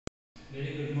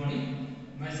Very good morning.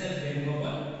 Myself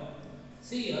Venugopal.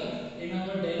 See here in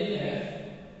our daily life,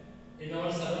 in our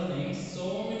surroundings,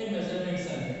 so many measurements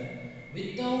are there.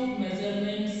 Without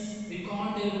measurements, we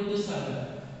can't able to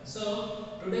survive.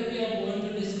 So today we are going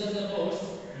to discuss about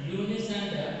units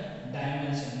and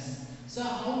dimensions. So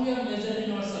how we are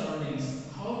measuring our surroundings,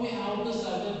 how we have to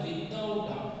survive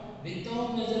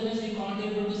without measurements we can't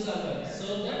able to survive.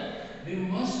 So that we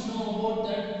must know about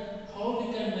that how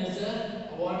we can measure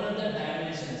what are the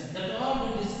dimensions. That all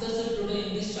we discuss today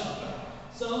in this chapter.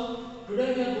 So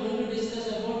today we are going to discuss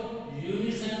about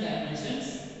units and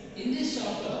dimensions. In this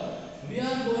chapter, we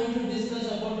are going to discuss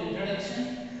about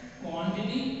introduction,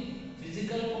 quantity,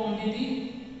 physical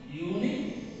quantity,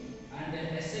 unit, and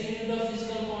the SI unit of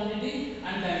physical quantity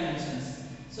and dimensions.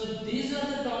 So these are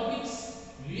the topics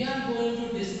we are going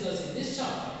to discuss in this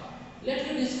chapter. Let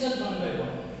me discuss one by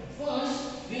one.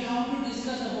 First, we have to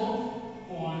discuss about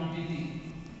quantity.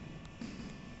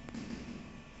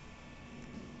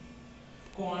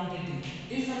 Quantity.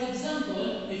 If for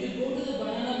example, if you go to the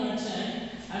banana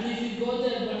merchant and if you go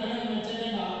there banana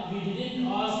merchant and we didn't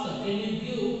ask, can you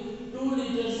give 2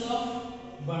 liters of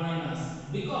bananas?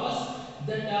 Because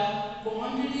that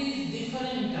quantity is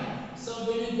different. So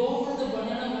when you go for the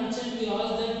banana merchant, we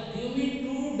ask that give me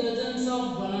 2 dozens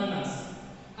of bananas.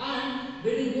 And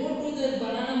when you go to the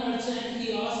banana merchant,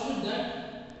 he asked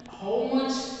that how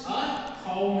much or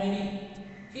how many.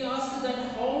 He asked that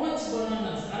how much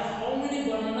bananas or how many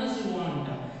bananas you want.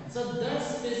 So that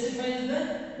specifies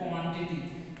the quantity.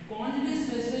 Quantity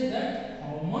specifies that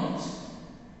how much.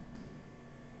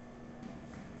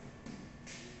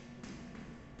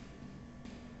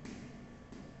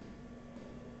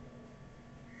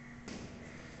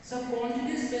 So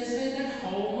quantity specifies that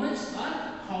how much or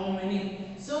how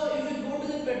many. So if you go to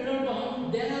the petrol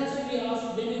pump, then also we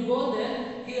ask, when you go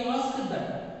there, he asked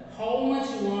that how much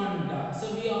you want.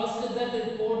 So we asked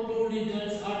that for 2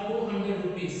 liters or 200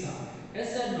 rupees.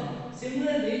 Yes or no?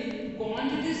 Similarly,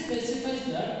 quantity specifies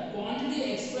that,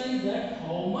 quantity explains that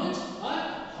how much or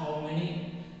how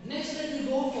many. Next, let me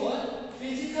go for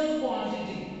physical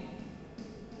quantity.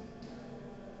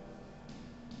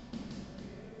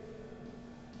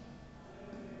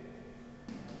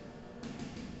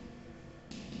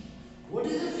 What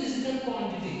is the physical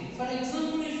quantity? For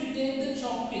example, if you take the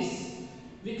chalk piece,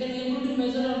 we can able to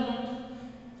measure or not.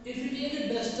 If you take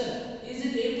a duster, is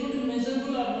it able to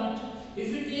measurable or not? If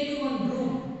you take one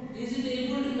broom, is it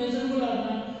able to measurable or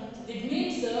not? It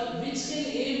means which can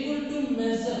able to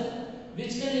measure,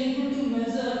 which can able to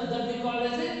measure that we call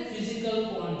as a physical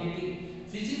quantity.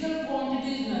 Physical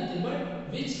quantity is nothing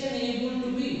but which can able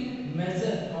to be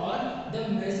measured, or the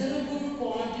measurable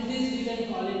quantities we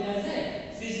can call it as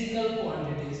a physical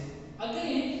quantities.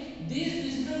 Again, these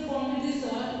physical quantities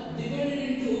are divided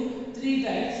into three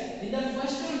types. In the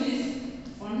first one is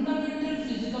fundamental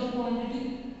physical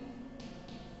quantity.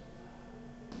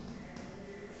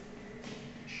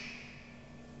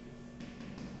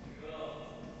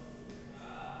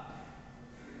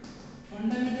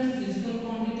 Fundamental physical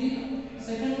quantity.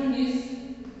 Second one is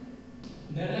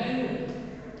derived.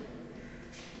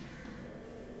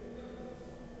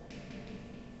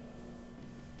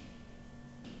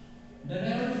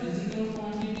 Derived physical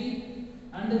quantity.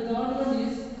 And the third one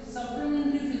is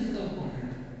supplementary physical quantity.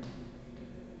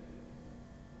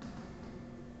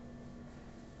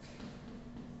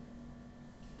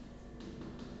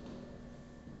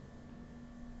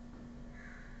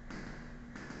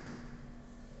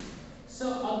 So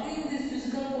again, this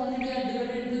physical quantity are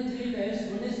divided into three types.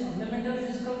 One is fundamental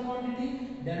physical quantity,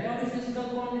 derived physical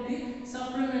quantity,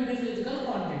 supplementary physical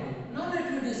quantity. Now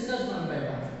let me discuss one by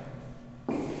one.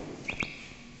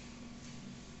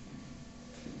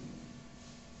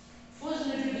 First,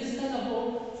 let me discuss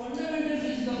about fundamental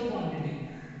physical quantity.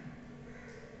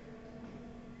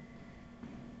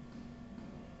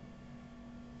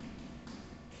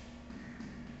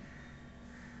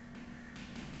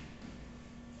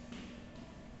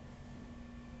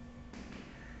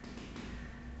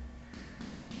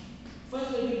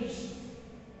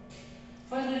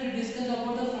 First, let me discuss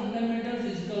about the fundamental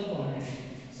physical quantity.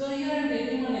 So here I am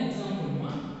taking one example,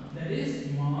 that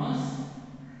is mass,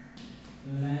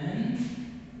 length,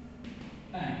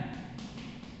 time.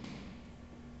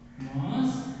 Mass,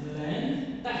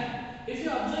 length, time. If you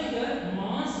observe here,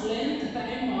 mass, length,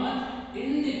 time are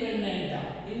independent.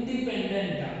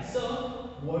 So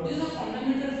what is a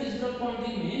fundamental physical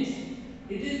quantity means?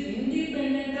 It is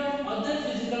independent of other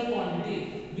physical quantity,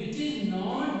 which is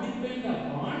not depend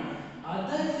upon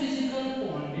other physical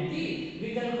quantity. We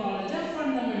can call it a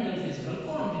fundamental physical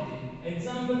quantity.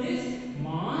 Example is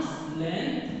mass,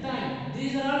 length, time.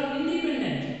 These are all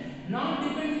independent. Not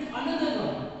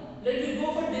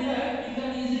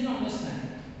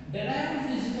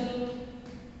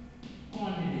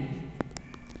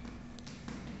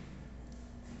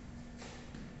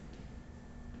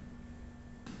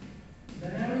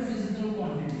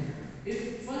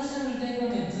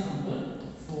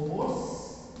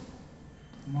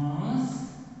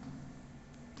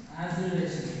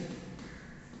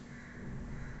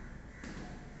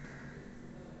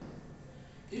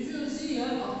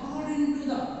according to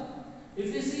the,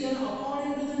 if you see here,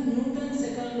 according to the Newton's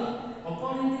second law,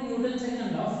 according to Newton's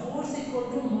second law, force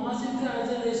equal to mass into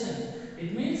acceleration.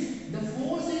 It means the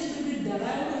force is to be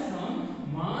derived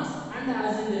from mass and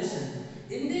acceleration.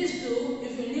 In these two,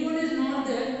 if anyone is not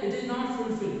there, it is not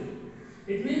fulfilled.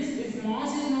 It means if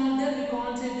mass is not there, we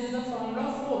can't say it is the formula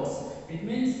of force. It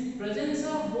means presence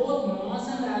of both mass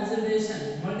and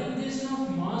acceleration, multiplication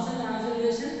of mass and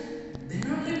acceleration, then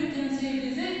only we can say it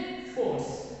is a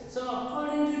force. So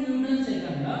according to Newton's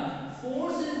second law,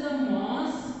 force is the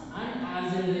mass and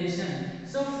acceleration.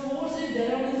 So force is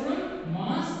derived from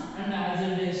mass and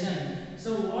acceleration.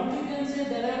 So what we can say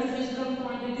derived physical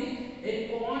quantity?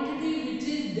 A quantity which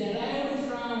is derived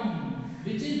from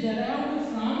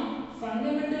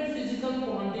fundamental physical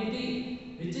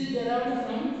quantity, which is derived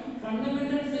from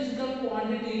fundamental physical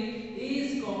quantity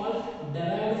is called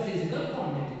derived physical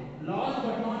quantity. Last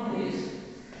but not least,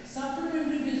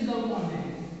 supplementary physical quantity.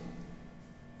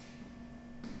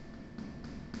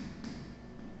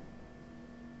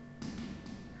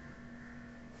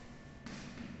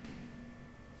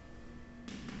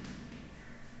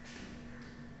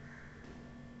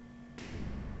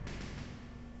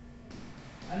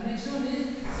 And next one is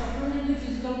supplementary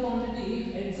physical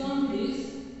quantity. Example is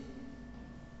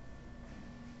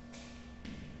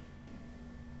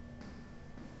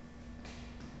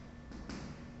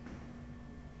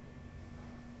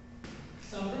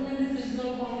supplementary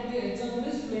physical quantity. Example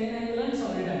is plane angle and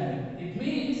solid angle. It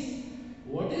means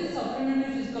what is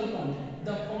supplementary physical quantity?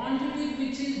 The quantity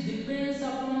which is depends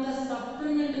upon the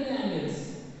supplementary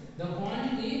angles. The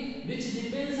quantity which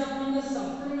depends upon the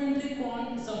supplementary